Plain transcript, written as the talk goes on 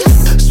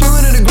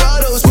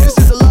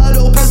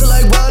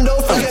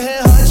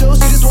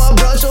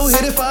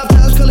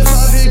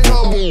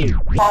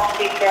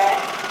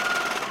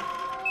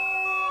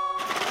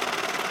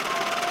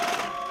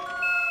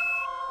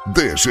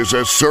This is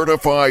a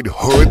certified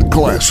hood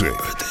classic.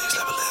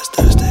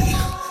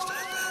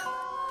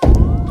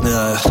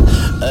 Yeah,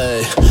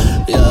 hey,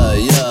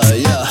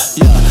 yeah.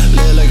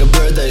 Live like a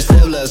birthday,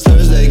 step last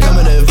Thursday.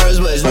 Coming in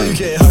first place, no you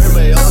can't hurt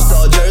me.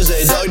 All-star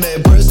jersey, dog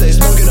name birthday,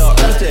 smoking on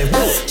Earth Day.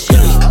 Bitch,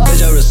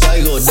 I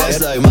recycle,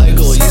 dance like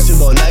Michael. Used to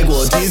go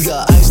NyQuil, teeth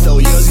got ice though.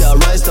 Yours got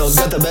rhinestones,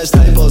 got the best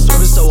typos.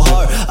 Swerving so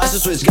hard, I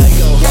should switch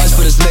Geico. Watch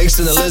for the snakes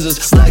and the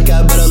lizards. Black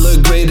guy better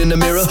look great in the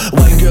mirror.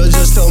 White girl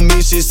just told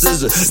me she's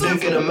scissor.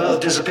 Dick in her mouth,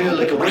 disappear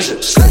like a wizard.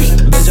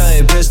 Bitch,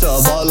 I ain't pissed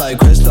off, all like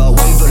Kristoff.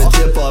 Waiting for the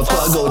tip off,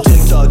 clock go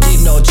TikTok.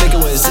 Eating no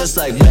chicken wings just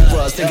like Big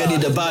Ross. Think I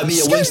need to buy me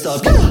a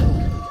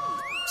Wingstop.